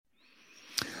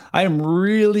I am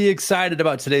really excited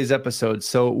about today's episode.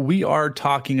 So, we are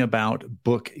talking about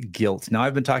book guilt. Now,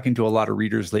 I've been talking to a lot of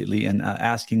readers lately and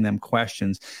asking them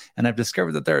questions, and I've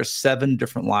discovered that there are 7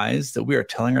 different lies that we are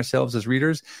telling ourselves as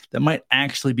readers that might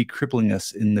actually be crippling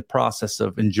us in the process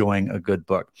of enjoying a good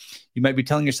book. You might be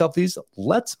telling yourself these.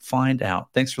 Let's find out.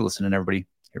 Thanks for listening, everybody.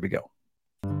 Here we go.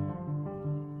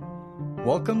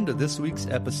 Welcome to this week's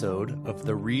episode of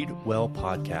the Read Well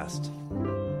podcast.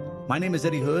 My name is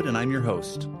Eddie Hood, and I'm your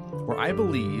host, where I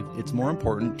believe it's more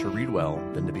important to read well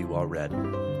than to be well read.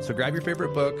 So grab your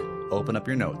favorite book, open up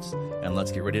your notes, and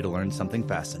let's get ready to learn something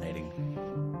fascinating.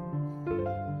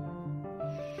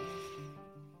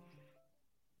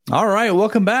 All right,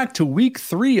 welcome back to week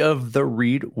 3 of the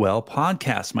Read Well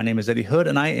podcast. My name is Eddie Hood,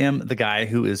 and I am the guy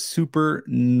who is super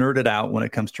nerded out when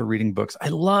it comes to reading books. I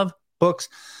love books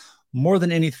more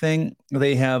than anything.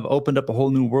 They have opened up a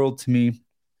whole new world to me.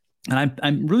 And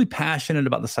I'm really passionate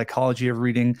about the psychology of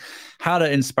reading, how to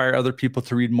inspire other people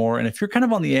to read more. And if you're kind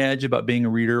of on the edge about being a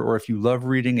reader, or if you love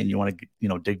reading and you want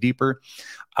to, dig deeper,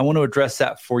 I want to address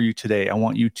that for you today. I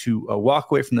want you to walk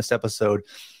away from this episode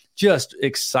just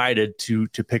excited to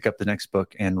pick up the next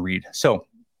book and read. So,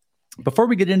 before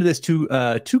we get into this too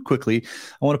quickly,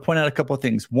 I want to point out a couple of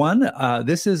things. One,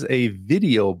 this is a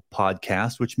video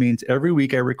podcast, which means every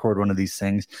week I record one of these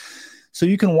things. So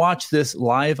you can watch this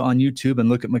live on YouTube and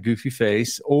look at my goofy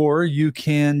face, or you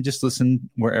can just listen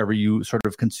wherever you sort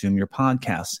of consume your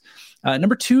podcasts.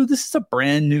 Number 2, this is a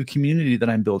brand new community that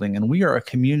I'm building, and we are a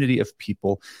community of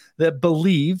people that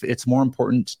believe it's more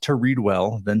important to read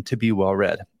well than to be well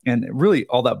read. And really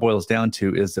all that boils down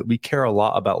to is that we care a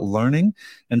lot about learning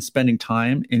and spending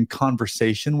time in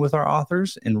conversation with our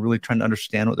authors and really trying to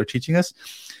understand what they're teaching us,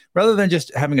 rather than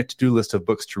just having a to-do list of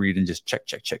books to read and just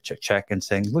check and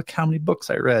saying, look how many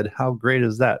books I read. How great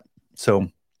is that? So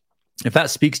if that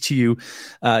speaks to you,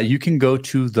 you can go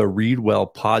to the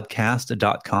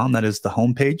readwellpodcast.com. That is the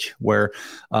homepage where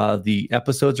the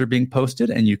episodes are being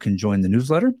posted, and you can join the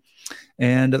newsletter.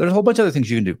 And there's a whole bunch of other things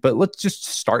you can do, but let's just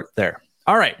start there.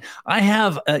 All right. I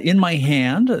have in my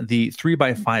hand the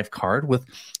 3x5 card with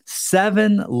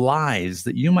 7 lies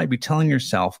that you might be telling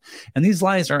yourself. And these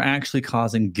lies are actually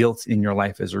causing guilt in your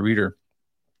life as a reader.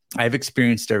 I've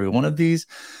experienced every one of these.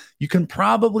 You can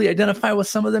probably identify with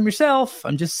some of them yourself.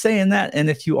 I'm just saying that. And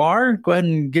if you are, go ahead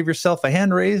and give yourself a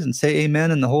hand raise and say amen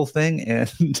and the whole thing.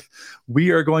 And we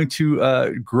are going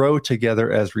to grow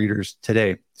together as readers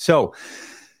today. So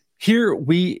here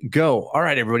we go. All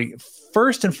right, everybody.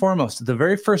 First and foremost, the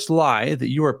very first lie that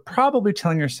you are probably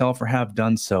telling yourself, or have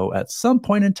done so at some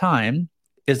point in time,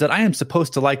 is that I am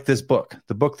supposed to like this book,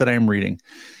 the book that I am reading.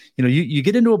 You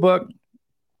get into a book,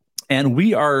 and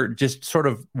we are just sort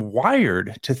of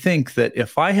wired to think that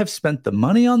if I have spent the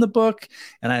money on the book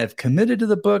and I have committed to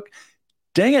the book,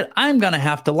 dang it, I'm going to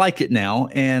have to like it now,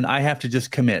 and I have to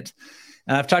just commit.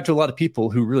 And I've talked to a lot of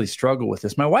people who really struggle with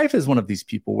this. My wife is one of these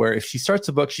people where if she starts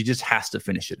a book, she just has to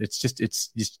finish it.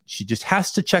 She just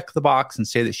has to check the box and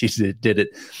say that she did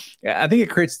it. I think it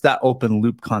creates that open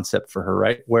loop concept for her,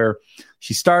 right? Where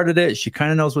she started it, she kind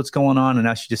of knows what's going on, and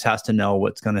now she just has to know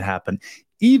what's going to happen.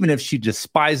 Even if she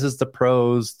despises the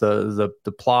prose, the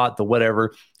plot, the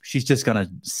whatever, she's just going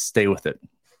to stay with it.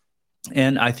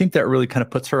 And I think that really kind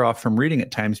of puts her off from reading at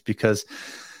times, because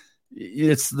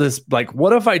it's this like,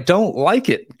 what if I don't like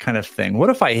it kind of thing? What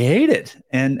if I hate it?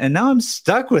 And now I'm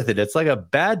stuck with it. It's like a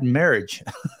bad marriage.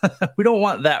 We don't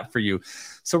want that for you.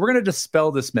 So we're going to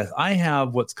dispel this myth. I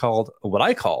have what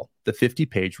I call the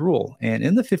 50-page rule. And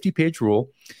in the 50-page rule,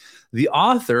 the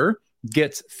author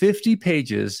gets 50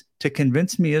 pages to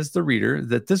convince me as the reader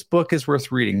that this book is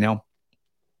worth reading. Now,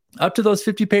 up to those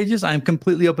 50 pages, I'm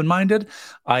completely open-minded.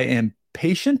 I am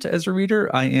patient as a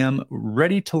reader. I am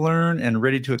ready to learn and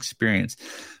ready to experience.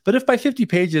 But if by 50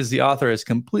 pages the author has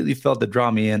completely failed to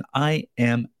draw me in, I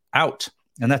am out,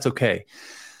 and that's okay.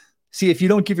 See, if you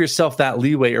don't give yourself that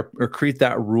leeway or create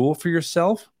that rule for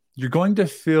yourself, you're going to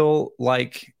feel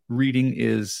like reading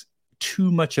is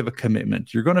too much of a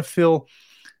commitment. You're going to feel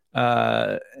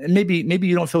maybe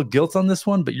you don't feel guilt on this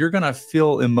one, but you're going to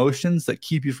feel emotions that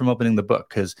keep you from opening the book,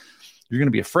 because you're going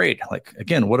to be afraid. Like,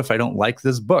 again, what if I don't like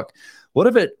this book? What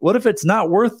if it's not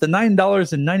worth the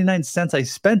 $9.99 I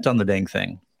spent on the dang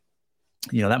thing?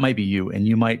 That might be you, and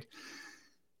you might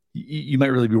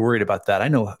really be worried about that. I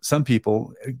know some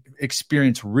people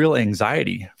experience real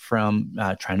anxiety from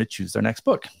trying to choose their next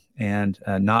book and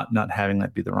not having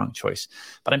that be the wrong choice.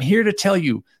 But I'm here to tell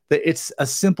you that it's a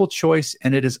simple choice,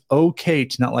 and it is okay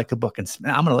to not like a book. And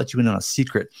I'm going to let you in on a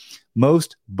secret.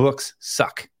 Most books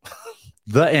suck.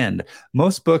 The end.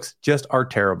 Most books just are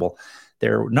terrible.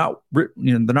 They're not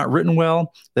written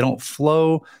well. They don't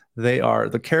flow.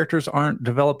 The characters aren't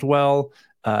developed well,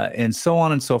 and so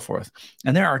on and so forth.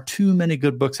 And there are too many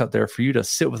good books out there for you to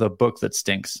sit with a book that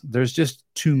stinks. There's just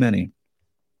too many.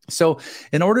 So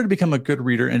in order to become a good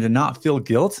reader and to not feel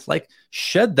guilt, like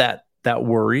shed that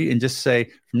worry and just say,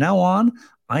 from now on,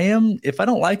 if I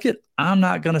don't like it, I'm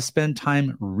not going to spend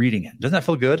time reading it. Doesn't that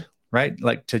feel good? Right?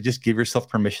 Like to just give yourself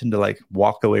permission to like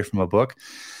walk away from a book.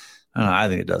 I don't know. I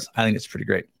think it does. I think it's pretty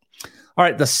great. All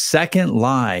right. The second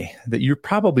lie that you're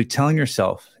probably telling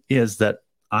yourself is that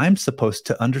I'm supposed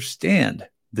to understand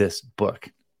this book.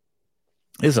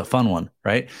 This is a fun one,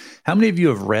 right? How many of you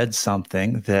have read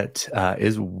something that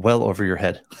is well over your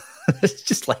head? It's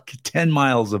just like 10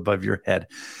 miles above your head.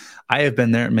 I have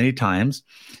been there many times.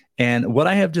 And what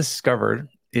I have discovered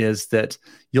is that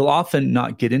you'll often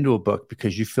not get into a book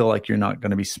because you feel like you're not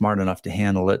going to be smart enough to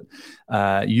handle it.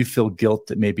 You feel guilt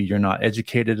that maybe you're not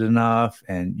educated enough.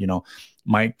 And,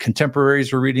 my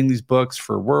contemporaries were reading these books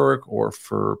for work or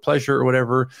for pleasure or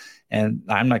whatever. And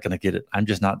I'm not going to get it. I'm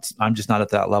just not at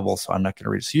that level. So I'm not going to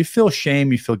read it. So you feel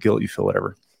shame, you feel guilt, you feel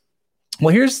whatever.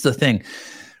 Well, here's the thing.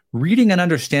 Reading and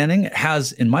understanding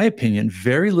has, in my opinion,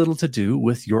 very little to do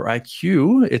with your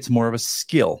IQ. It's more of a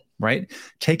skill, right?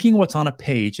 Taking what's on a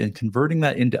page and converting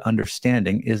that into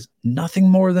understanding is nothing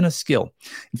more than a skill.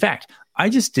 In fact, I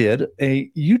just did a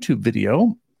YouTube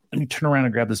video. Let me turn around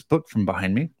and grab this book from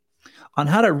behind me on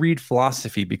how to read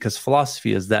philosophy, because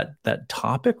philosophy is that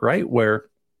topic, right? Where,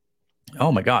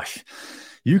 oh my gosh,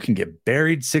 you can get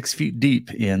buried 6 feet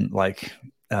deep in like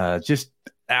just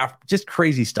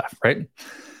crazy stuff, right?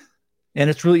 And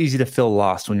it's really easy to feel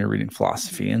lost when you're reading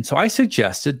philosophy. And so I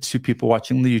suggested to people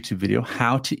watching the YouTube video,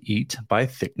 How to Eat by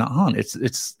Thich Nhat Hanh.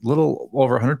 It's little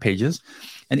over 100 pages.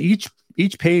 And each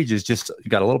page is just, you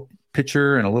got a little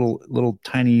picture and a little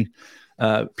tiny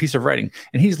piece of writing.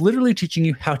 And he's literally teaching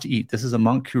you how to eat. This is a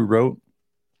monk who wrote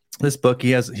this book.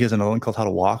 He has another one called How to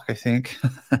Walk, I think.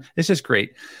 It's just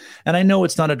great. And I know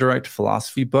it's not a direct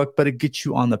philosophy book, but it gets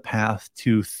you on the path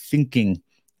to thinking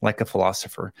like a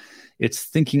philosopher. It's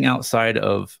thinking outside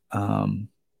of kind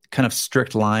of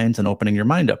strict lines and opening your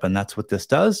mind up. And that's what this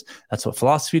does. That's what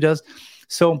philosophy does.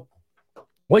 So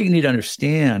what you need to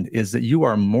understand is that you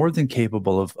are more than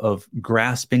capable of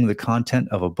grasping the content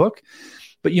of a book,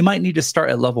 but you might need to start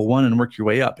at level 1 and work your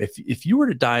way up. If you were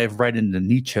to dive right into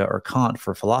Nietzsche or Kant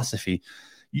for philosophy,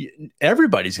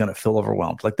 everybody's going to feel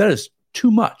overwhelmed. Like that is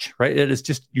too much, right? It is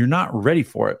just, you're not ready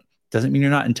for it. Doesn't mean you're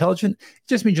not intelligent. It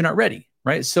just means you're not ready.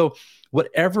 Right. So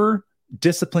whatever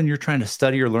discipline you're trying to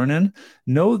study or learn in,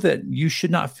 know that you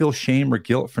should not feel shame or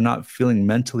guilt for not feeling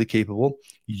mentally capable.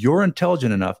 You're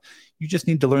intelligent enough. You just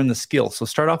need to learn the skill. So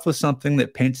start off with something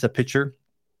that paints a picture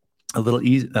a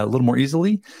little more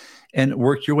easily, and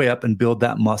work your way up and build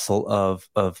that muscle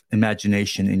of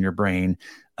imagination in your brain,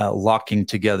 locking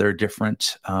together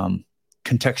different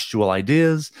contextual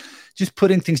ideas, just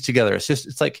putting things together.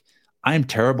 It's like, I'm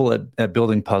terrible at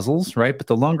building puzzles, right? But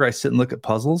the longer I sit and look at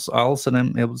puzzles, all of a sudden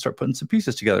I'm able to start putting some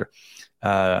pieces together.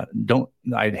 I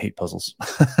hate puzzles.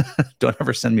 Don't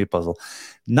ever send me a puzzle.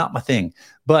 Not my thing.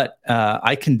 But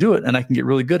I can do it, and I can get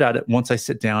really good at it once I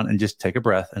sit down and just take a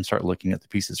breath and start looking at the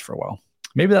pieces for a while.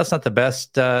 Maybe that's not the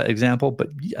best example, but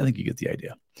I think you get the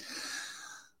idea.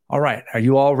 All right. Are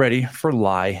you all ready for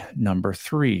lie number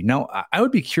 3? Now, I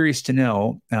would be curious to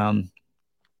know,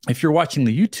 if you're watching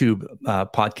the YouTube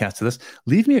podcast of this,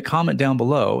 leave me a comment down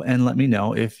below and let me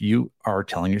know if you are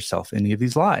telling yourself any of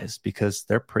these lies, because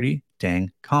they're pretty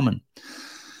dang common.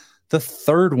 The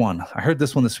third one, I heard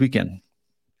this one this weekend.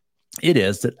 It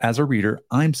is that as a reader,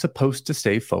 I'm supposed to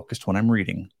stay focused when I'm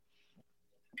reading.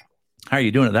 How are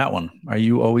you doing at that one? Are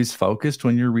you always focused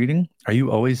when you're reading? Are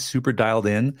you always super dialed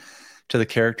in to the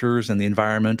characters and the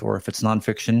environment, or if it's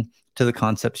nonfiction, to the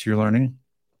concepts you're learning?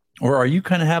 Or are you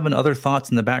kind of having other thoughts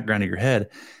in the background of your head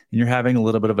and you're having a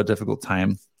little bit of a difficult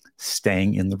time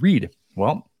staying in the read?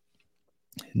 Well,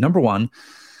 number 1,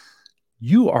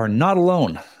 you are not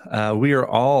alone. We are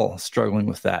all struggling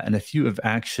with that. And if you have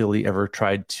actually ever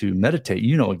tried to meditate,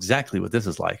 you know exactly what this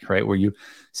is like, right? Where you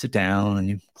sit down and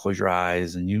you close your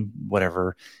eyes and you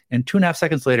whatever. And 2.5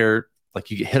 seconds later, like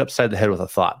you get hit upside the head with a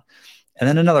thought and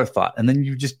then another thought. And then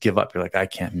you just give up. You're like, I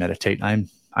can't meditate. I'm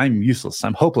useless.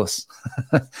 I'm hopeless.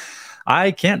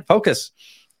 I can't focus.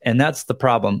 And that's the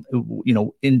problem.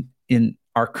 In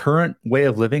our current way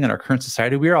of living, in our current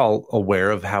society, we are all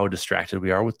aware of how distracted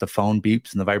we are with the phone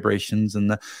beeps and the vibrations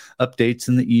and the updates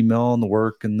and the email and the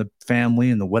work and the family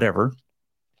and the whatever.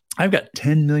 I've got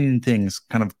 10 million things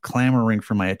kind of clamoring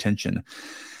for my attention.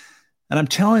 And I'm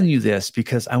telling you this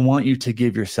because I want you to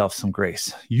give yourself some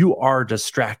grace. You are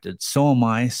distracted. So am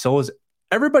I. So is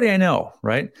everybody I know,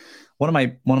 right? One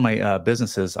of my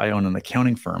businesses, I own an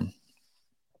accounting firm.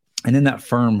 And in that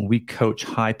firm, we coach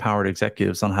high-powered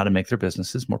executives on how to make their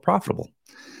businesses more profitable.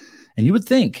 And you would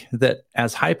think that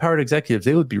as high-powered executives,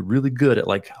 they would be really good at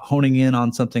like honing in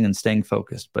on something and staying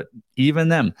focused. But even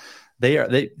them,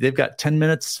 they've got 10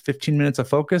 minutes, 15 minutes of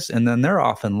focus, and then they're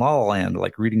off in la la land,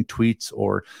 like reading tweets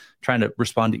or trying to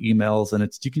respond to emails.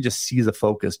 And you can just see the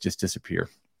focus just disappear.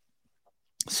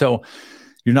 So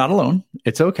you're not alone.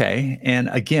 It's okay. And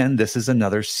again, this is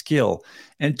another skill.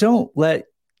 And don't let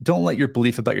your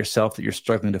belief about yourself that you're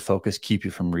struggling to focus keep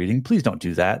you from reading. Please don't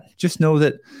do that. Just know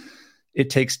that it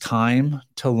takes time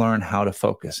to learn how to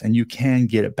focus, and you can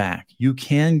get it back. You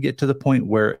can get to the point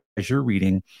where as you're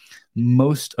reading,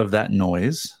 most of that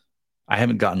noise, I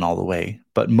haven't gotten all the way,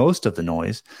 but most of the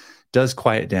noise does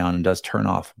quiet down and does turn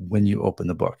off when you open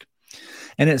the book.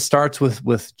 And it starts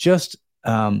with just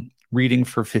reading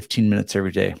for 15 minutes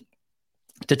every day.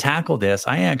 To tackle this,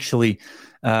 I actually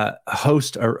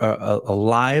host a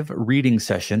live reading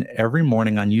session every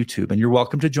morning on YouTube, and you're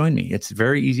welcome to join me. It's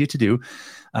very easy to do.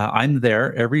 I'm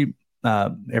there every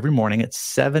morning at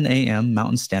 7 a.m.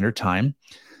 Mountain Standard Time,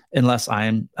 unless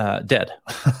I'm dead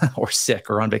or sick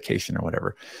or on vacation or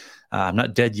whatever. I'm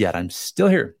not dead yet. I'm still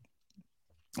here.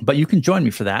 But you can join me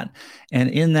for that. And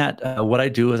in that, what I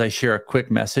do is I share a quick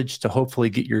message to hopefully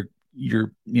get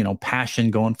your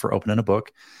passion going for opening a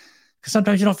book. Because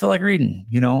sometimes you don't feel like reading,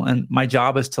 and my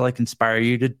job is to like inspire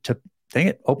you to dang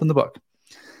it, open the book.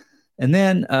 And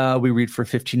then we read for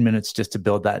 15 minutes just to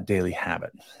build that daily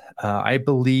habit. I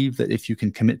believe that if you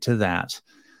can commit to that,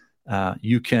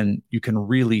 you can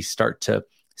really start to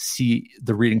see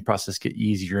the reading process get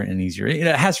easier and easier. It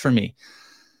has for me.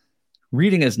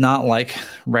 Reading is not like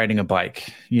riding a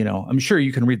bike. I'm sure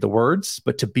you can read the words,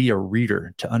 but to be a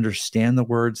reader, to understand the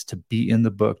words, to be in the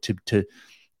book, to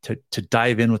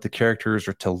dive in with the characters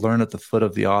or to learn at the foot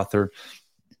of the author,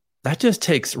 that just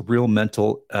takes real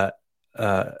mental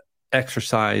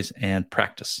exercise and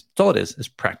practice. That's all it is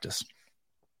practice.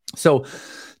 So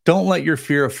don't let your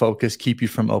fear of focus keep you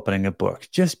from opening a book.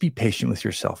 Just be patient with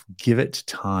yourself. Give it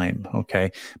time,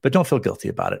 okay? But don't feel guilty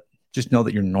about it. Just know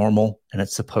that you're normal and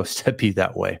it's supposed to be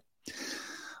that way.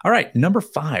 All right, number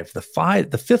 5,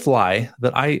 the fifth lie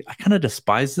that I kind of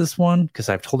despise this one because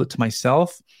I've told it to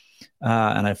myself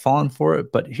and I've fallen for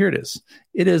it, but here it is.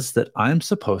 It is that I'm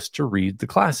supposed to read the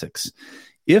classics.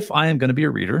 If I am going to be a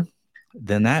reader,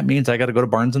 then that means I got to go to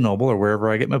Barnes & Noble or wherever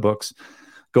I get my books,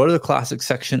 go to the classics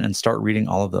section and start reading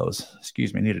all of those.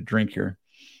 Excuse me, I need a drink here.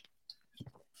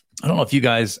 I don't know if you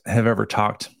guys have ever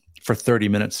talked for 30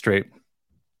 minutes straight,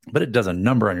 but it does a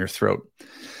number on your throat.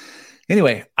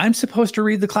 Anyway, I'm supposed to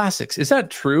read the classics. Is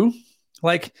that true?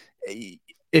 Like,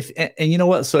 and you know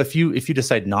what? So if you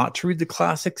decide not to read the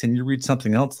classics and you read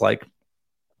something else like,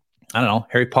 I don't know,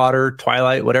 Harry Potter,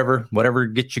 Twilight, whatever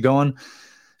gets you going,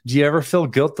 do you ever feel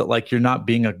guilt that like you're not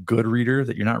being a good reader,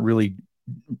 that you're not really,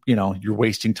 you're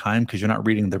wasting time because you're not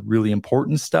reading the really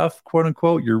important stuff, quote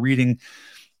unquote? You're reading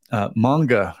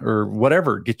manga or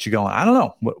whatever gets you going. I don't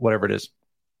know, whatever it is.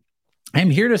 I'm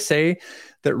here to say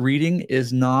that reading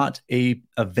is not a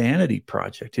vanity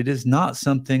project. It is not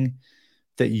something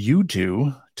that you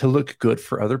do to look good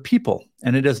for other people.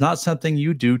 And it is not something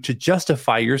you do to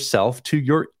justify yourself to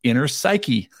your inner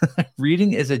psyche.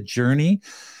 Reading is a journey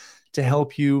to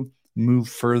help you move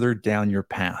further down your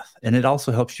path. And it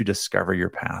also helps you discover your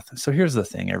path. So here's the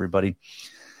thing, everybody.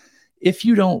 If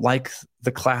you don't like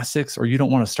the classics or you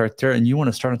don't want to start there and you want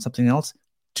to start on something else,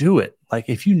 do it. Like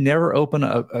if you never open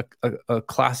a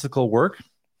classical work,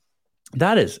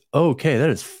 that is okay. That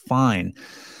is fine.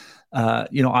 I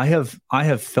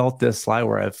have felt this lie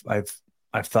where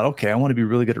I've thought, okay, I want to be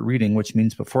really good at reading, which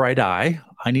means before I die,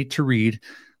 I need to read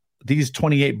these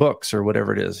 28 books or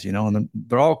whatever it is, and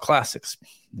they're all classics.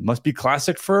 It must be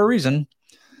classic for a reason.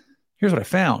 Here's what I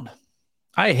found.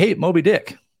 I hate Moby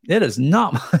Dick. It is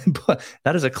not my book.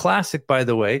 That is a classic, by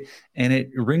the way, and it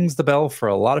rings the bell for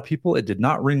a lot of people. It did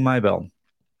not ring my bell.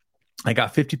 I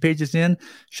got 50 pages in,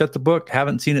 shut the book,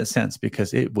 haven't seen it since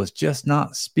because it was just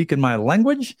not speaking my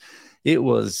language. It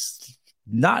was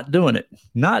not doing it.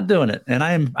 And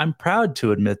I'm proud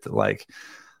to admit that like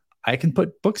I can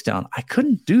put books down. I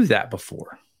couldn't do that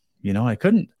before. I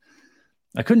couldn't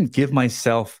give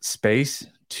myself space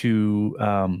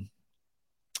to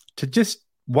just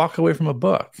walk away from a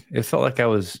book. It felt like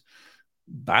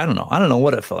I don't know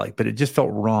what it felt like, but it just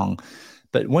felt wrong.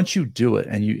 But once you do it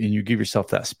and you give yourself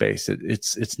that space,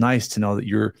 it's nice to know that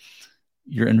you're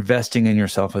investing in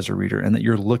yourself as a reader and that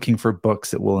you're looking for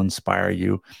books that will inspire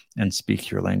you and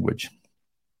speak your language.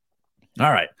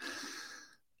 All right.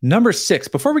 Number 6.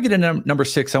 Before we get into number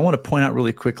 6, I want to point out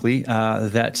really quickly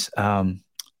that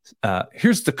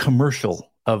Here's the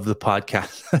commercial of the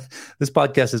podcast. This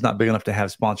podcast is not big enough to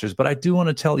have sponsors, but I do want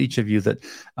to tell each of you that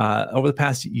over the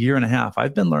past year and a half,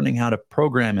 I've been learning how to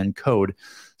program and code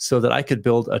so that I could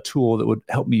build a tool that would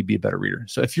help me be a better reader.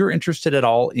 So if you're interested at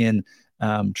all in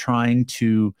trying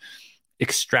to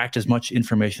extract as much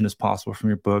information as possible from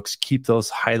your books, keep those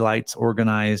highlights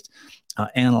organized,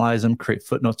 analyze them, create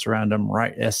footnotes around them,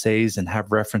 write essays, and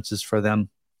have references for them,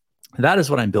 that is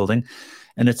what I'm building.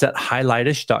 And it's at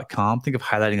highlightish.com. Think of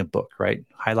highlighting a book, right?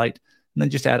 Highlight, and then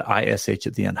just add ISH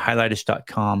at the end.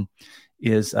 Highlightish.com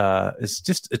is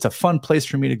it's a fun place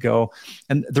for me to go.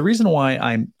 And the reason why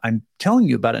I'm telling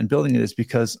you about it and building it is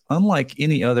because unlike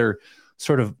any other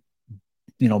sort of,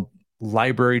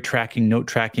 library tracking, note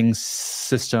tracking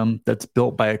system that's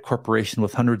built by a corporation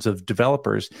with hundreds of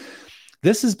developers,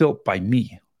 this is built by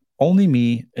me, only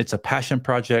me. It's a passion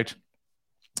project.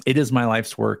 It is my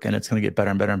life's work, and it's going to get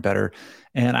better and better and better.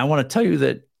 And I want to tell you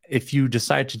that if you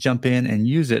decide to jump in and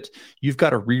use it, you've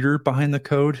got a reader behind the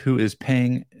code who is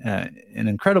paying an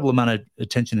incredible amount of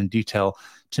attention and detail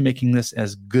to making this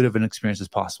as good of an experience as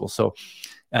possible. So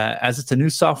as it's a new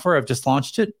software, I've just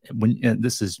launched it.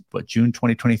 This is June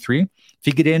 2023. If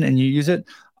you get in and you use it,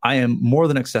 I am more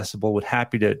than accessible,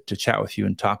 happy to chat with you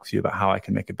and talk with you about how I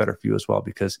can make it better for you as well,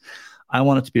 because I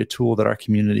want it to be a tool that our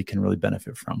community can really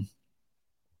benefit from.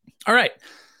 All right.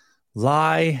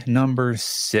 Lie number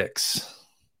 6.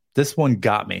 This one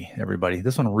got me, everybody.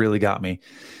 This one really got me.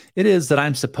 It is that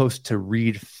I'm supposed to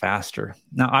read faster.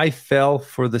 Now, I fell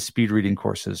for the speed reading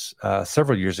courses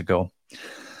several years ago.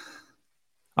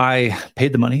 I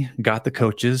paid the money, got the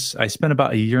coaches. I spent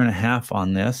about a year and a half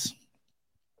on this.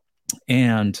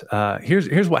 And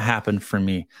here's what happened for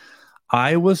me.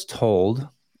 I was told,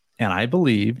 and I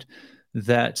believed,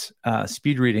 that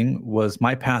speed reading was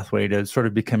my pathway to sort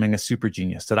of becoming a super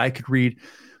genius, that I could read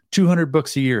 200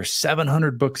 books a year,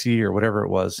 700 books a year, whatever it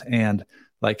was, and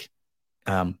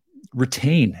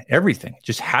retain everything,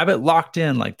 just have it locked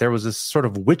in. Like there was this sort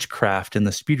of witchcraft in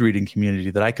the speed reading community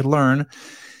that I could learn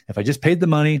if I just paid the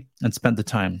money and spent the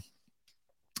time.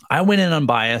 I went in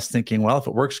unbiased thinking, well, if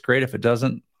it works, great. If it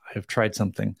doesn't, I've tried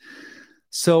something.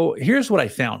 So here's what I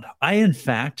found. I, in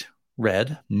fact,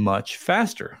 read much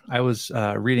faster. I was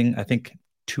reading, I think,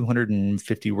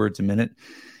 250 words a minute.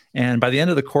 And by the end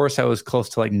of the course, I was close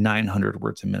to like 900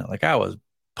 words a minute. Like I was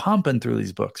pumping through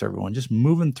these books, everyone, just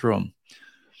moving through them.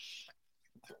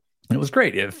 And it was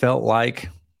great. It felt like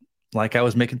I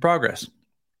was making progress.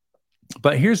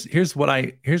 But here's what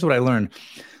I learned.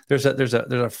 There's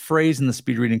a phrase in the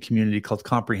speed reading community called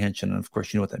comprehension. And of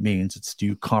course, you know what that means. It's, do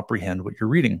you comprehend what you're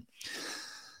reading?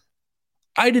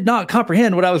 I did not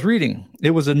comprehend what I was reading.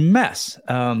 It was a mess.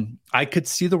 I could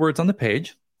see the words on the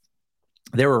page.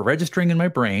 They were registering in my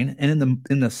brain. And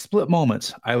in the split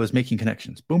moments, I was making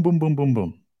connections. Boom, boom, boom, boom,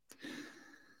 boom.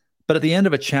 But at the end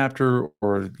of a chapter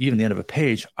or even the end of a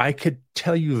page, I could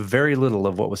tell you very little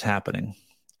of what was happening.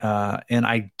 And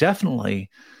I definitely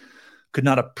could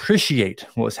not appreciate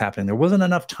what was happening. There wasn't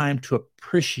enough time to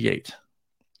appreciate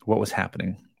what was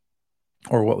happening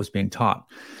or what was being taught.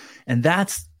 And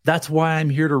that's why I'm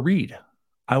here to read.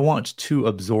 I want to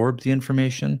absorb the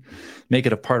information, make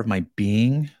it a part of my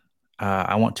being.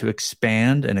 I want to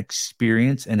expand and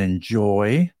experience and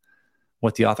enjoy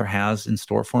what the author has in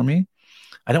store for me.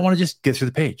 I don't want to just get through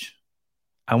the page.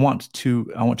 I want to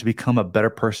become a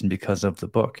better person because of the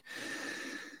book.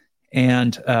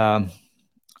 And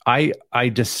I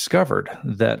discovered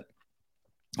that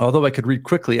although I could read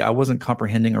quickly, I wasn't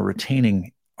comprehending or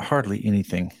retaining hardly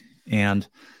anything. And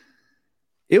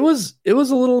it was a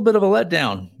little bit of a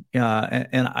letdown.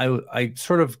 And I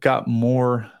sort of got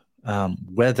more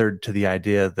weathered to the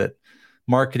idea that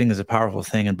marketing is a powerful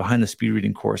thing. And behind the speed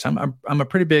reading course, I'm a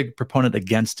pretty big proponent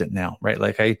against it now, right?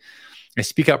 Like I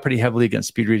speak out pretty heavily against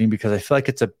speed reading because I feel like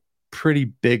it's a pretty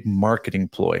big marketing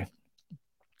ploy.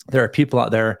 There are people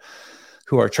out there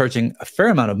who are charging a fair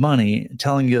amount of money,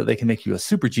 telling you that they can make you a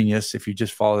super genius if you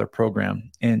just follow their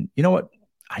program. And you know what?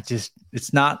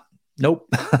 It's not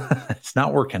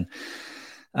working.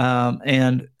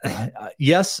 And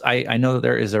yes, I know that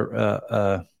there is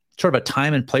a sort of a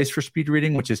time and place for speed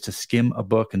reading, which is to skim a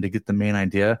book and to get the main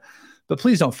idea. But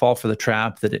please don't fall for the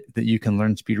trap that you can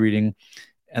learn speed reading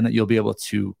and that you'll be able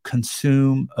to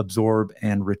consume, absorb,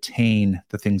 and retain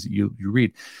the things that you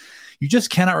read. You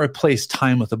just cannot replace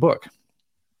time with a book.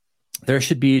 There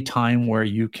should be a time where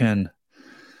you can,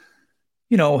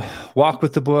 walk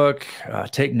with the book,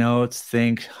 take notes,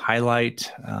 think,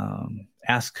 highlight,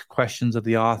 ask questions of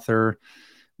the author,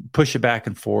 push it back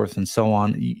and forth, and so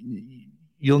on.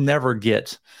 You'll never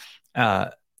get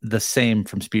the same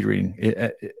from speed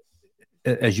reading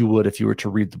as you would if you were to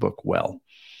read the book well.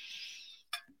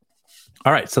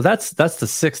 All right, so that's the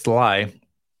sixth lie.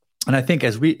 And I think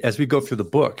as we go through the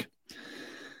book,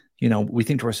 we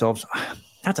think to ourselves,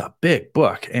 that's a big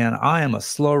book, and I am a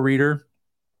slow reader.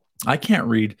 I can't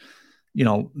read.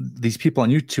 These people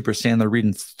on YouTube are saying they're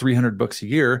reading 300 books a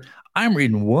year. I'm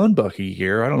reading one book a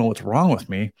year. I don't know what's wrong with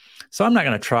me. So I'm not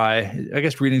going to try. I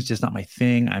guess reading is just not my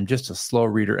thing. I'm just a slow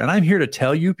reader. And I'm here to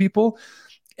tell you people,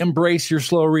 embrace your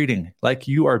slow reading. Like,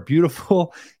 you are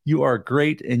beautiful, you are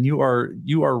great, and you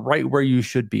are right where you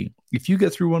should be. If you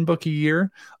get through one book a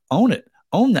year, own it.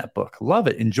 Own that book. Love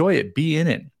it. Enjoy it. Be in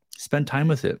it. Spend time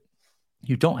with it.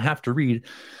 You don't have to read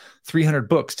 300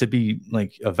 books to be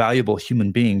like a valuable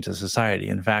human being to society.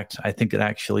 In fact, I think it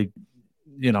actually,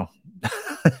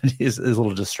 is a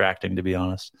little distracting, to be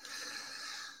honest.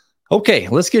 Okay,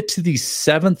 let's get to the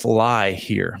seventh lie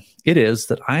here. It is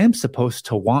that I am supposed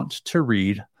to want to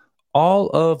read all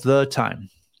of the time.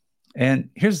 And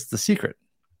here's the secret.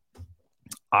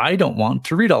 I don't want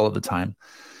to read all of the time.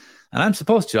 And I'm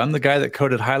supposed to. I'm the guy that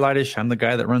coded Highlightish. I'm the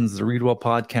guy that runs the Read Well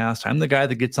podcast. I'm the guy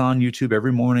that gets on YouTube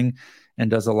every morning and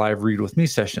does a live Read With Me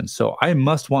session. So I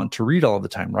must want to read all the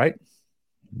time, right?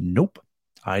 Nope,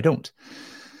 I don't.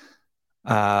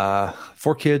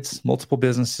 4 kids, multiple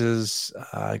businesses.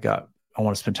 I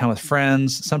want to spend time with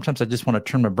friends. Sometimes I just want to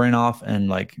turn my brain off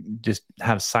and just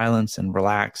have silence and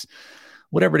relax.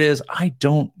 Whatever it is, I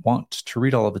don't want to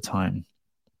read all of the time.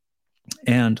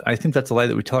 And I think that's a lie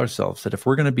that we tell ourselves, that if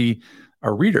we're going to be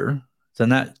a reader, then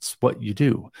that's what you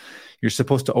do. You're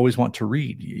supposed to always want to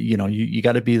read. You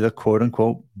got to be the quote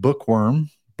unquote bookworm,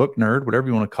 book nerd, whatever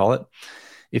you want to call it,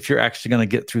 if you're actually going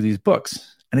to get through these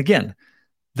books. And again,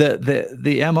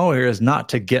 the MO here is not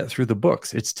to get through the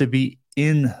books. It's to be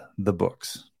in the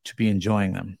books, to be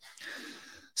enjoying them.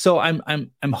 So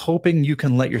I'm hoping you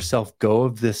can let yourself go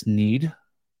of this need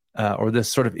or this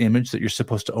sort of image that you're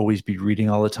supposed to always be reading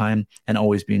all the time and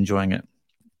always be enjoying it.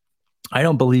 I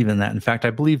don't believe in that. In fact,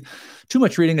 I believe too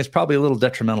much reading is probably a little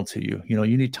detrimental to you.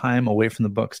 You need time away from the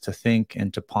books to think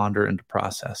and to ponder and to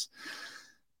process.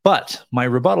 But my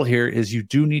rebuttal here is you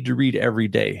do need to read every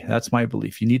day. That's my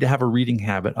belief. You need to have a reading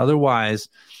habit. Otherwise,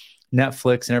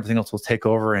 Netflix and everything else will take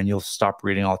over and you'll stop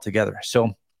reading altogether.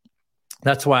 So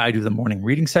that's why I do the morning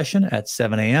reading session at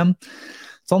 7 a.m.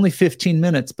 It's only 15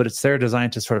 minutes, but it's there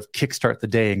designed to sort of kickstart the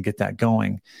day and get that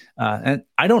going. And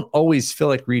I don't always feel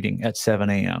like reading at 7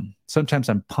 a.m. Sometimes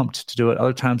I'm pumped to do it.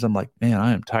 Other times I'm like, man,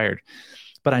 I am tired.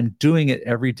 But I'm doing it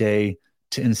every day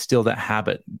to instill that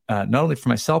habit, not only for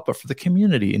myself, but for the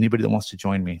community, anybody that wants to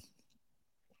join me.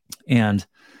 And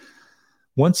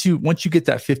once you get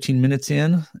that 15 minutes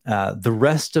in, the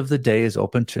rest of the day is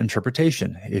open to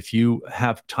interpretation. If you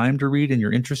have time to read and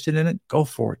you're interested in it, go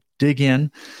for it, dig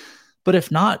in. But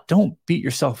if not, don't beat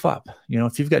yourself up.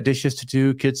 If you've got dishes to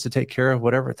do, kids to take care of,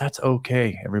 whatever, that's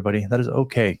okay, everybody. That is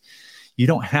okay. You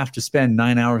don't have to spend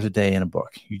 9 hours a day in a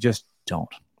book. You just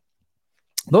don't.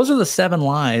 Those are the 7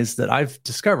 lies that I've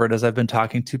discovered as I've been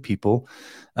talking to people,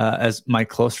 as my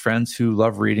close friends who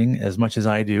love reading as much as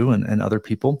I do and other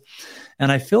people.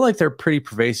 And I feel like they're pretty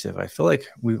pervasive. I feel like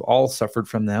we've all suffered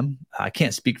from them. I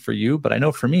can't speak for you, but I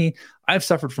know for me, I've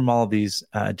suffered from all of these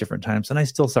different times, and I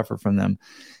still suffer from them.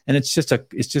 And it's just a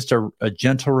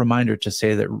gentle reminder to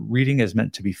say that reading is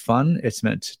meant to be fun. It's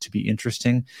meant to be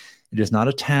interesting. It is not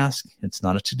a task. It's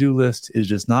not a to-do list.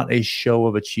 It is not a show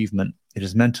of achievement. It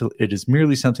is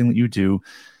merely something that you do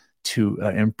to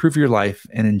improve your life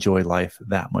and enjoy life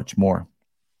that much more.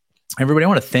 Everybody, I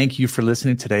want to thank you for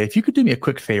listening today. If you could do me a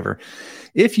quick favor,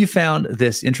 if you found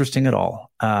this interesting at all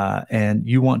and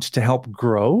you want to help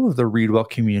grow the Read Well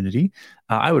community,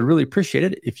 I would really appreciate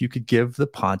it if you could give the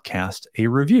podcast a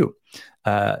review.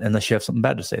 Unless you have something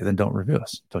bad to say, then don't review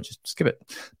us. Don't just skip it.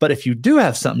 But if you do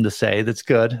have something to say that's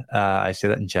good, I say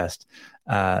that in jest,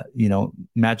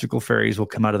 magical fairies will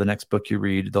come out of the next book you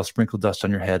read. They'll sprinkle dust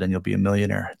on your head and you'll be a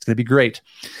millionaire. It's going to be great.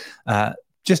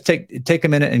 Just take a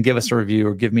minute and give us a review,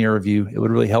 or give me a review. It would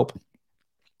really help.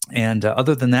 And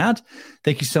other than that,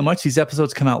 thank you so much. These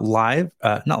episodes come out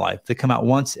not live. They come out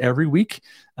once every week.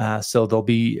 So they'll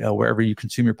be wherever you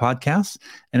consume your podcasts.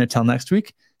 And until next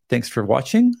week, thanks for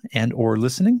watching and or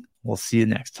listening. We'll see you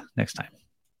next time.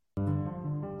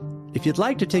 If you'd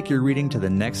like to take your reading to the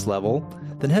next level,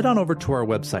 then head on over to our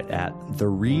website at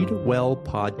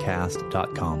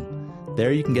thereadwellpodcast.com.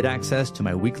 There you can get access to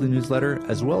my weekly newsletter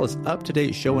as well as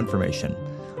up-to-date show information.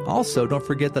 Also, don't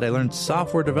forget that I learned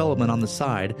software development on the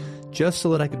side just so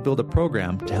that I could build a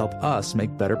program to help us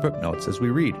make better book notes as we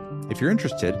read. If you're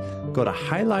interested, go to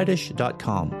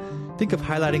highlightish.com. Think of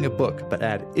highlighting a book, but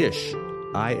add ish,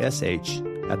 I-S-H,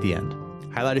 at the end.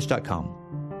 highlightish.com.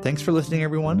 Thanks for listening,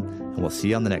 everyone, and we'll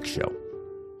see you on the next show.